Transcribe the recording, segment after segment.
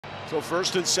So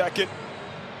first and second,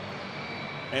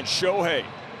 and Shohei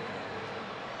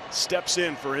steps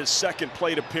in for his second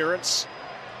plate appearance.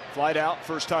 Flight out,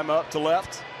 first time up to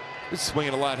left. He's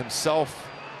swinging a lot himself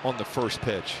on the first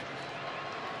pitch.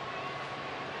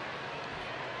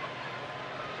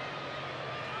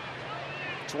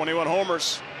 "21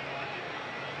 homers.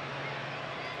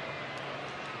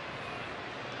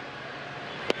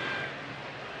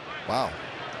 Wow.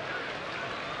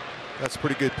 That's a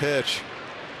pretty good pitch.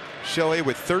 Shohei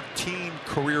with 13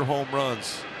 career home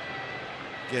runs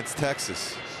against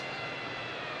Texas.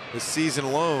 This season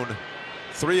alone,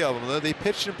 3 of them. They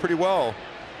pitched him pretty well,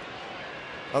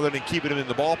 other than keeping him in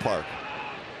the ballpark.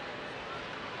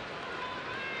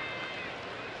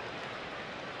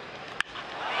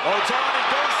 Ohtani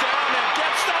goes down and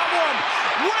gets that one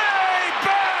way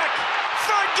back.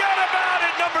 Forget about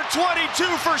it. Number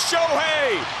 22 for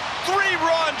Shohei.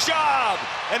 3-run job.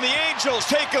 And the Angels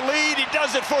take a lead. He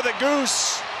does it for the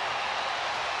Goose.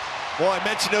 Well, I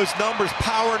mentioned those numbers,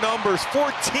 power numbers.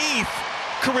 14th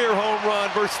career home run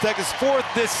versus Texas. 4th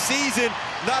this season.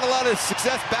 Not a lot of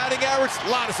success batting average, a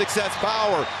lot of success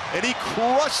power. And he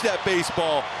crushed that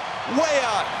baseball. Way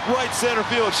out right center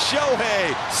field.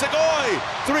 Shohei, Segoy,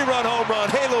 3-run home run.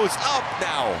 Halo's up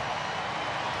now.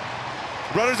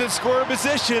 Runners in scoring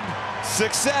position.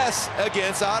 Success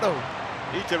against Otto.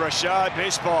 Ethan Rashad,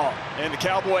 baseball, and the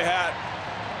cowboy hat.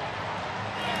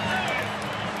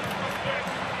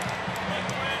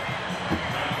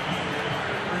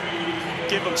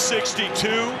 Give him 62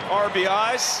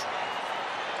 RBIs.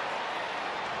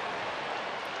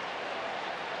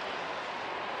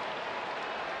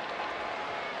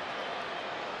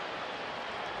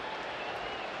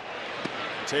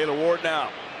 Taylor Ward now.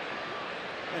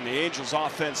 And the Angels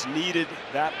offense needed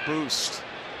that boost.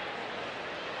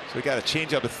 So we got a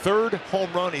changeup, a 3rd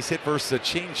home run he's hit versus a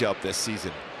changeup this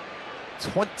season.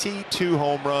 22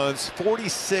 home runs,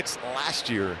 46 last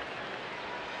year.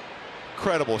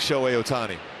 Incredible Shohei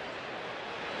Ohtani.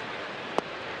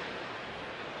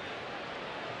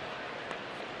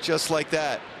 Just like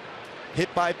that,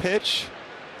 hit by pitch,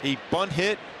 a bunt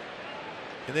hit,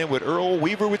 and then what Earl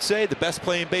Weaver would say, the best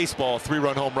play in baseball,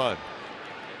 3-run home run.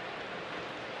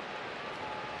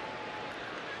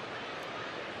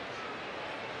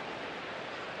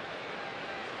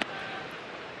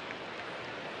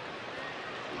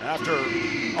 After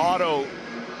Otto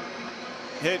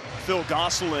hit Phil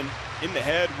Gosselin in the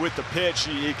head with the pitch,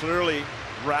 he clearly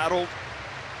rattled.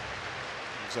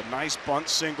 It was a nice bunt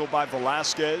single by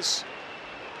Velasquez.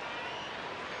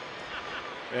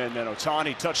 And then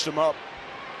Ohtani touched him up.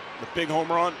 The big home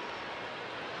run.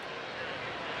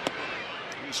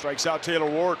 He strikes out Taylor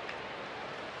Ward.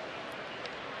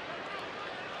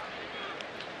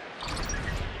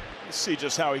 Let's see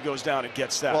just how he goes down and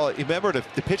gets that. Well, you remember the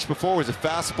pitch before was a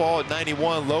fastball at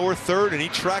 91, lower third, and he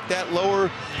tracked that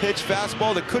lower pitch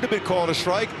fastball that could have been called a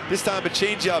strike. This time a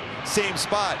changeup, same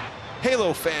spot.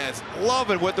 Halo fans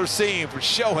loving what they're seeing from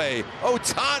Shohei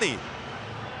Ohtani.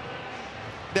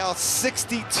 Now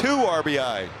 62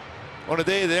 RBI. On a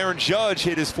day that Aaron Judge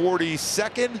hit his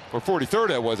 42nd, or 43rd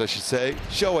that was, I should say.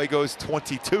 Shohei goes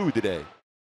 22 today.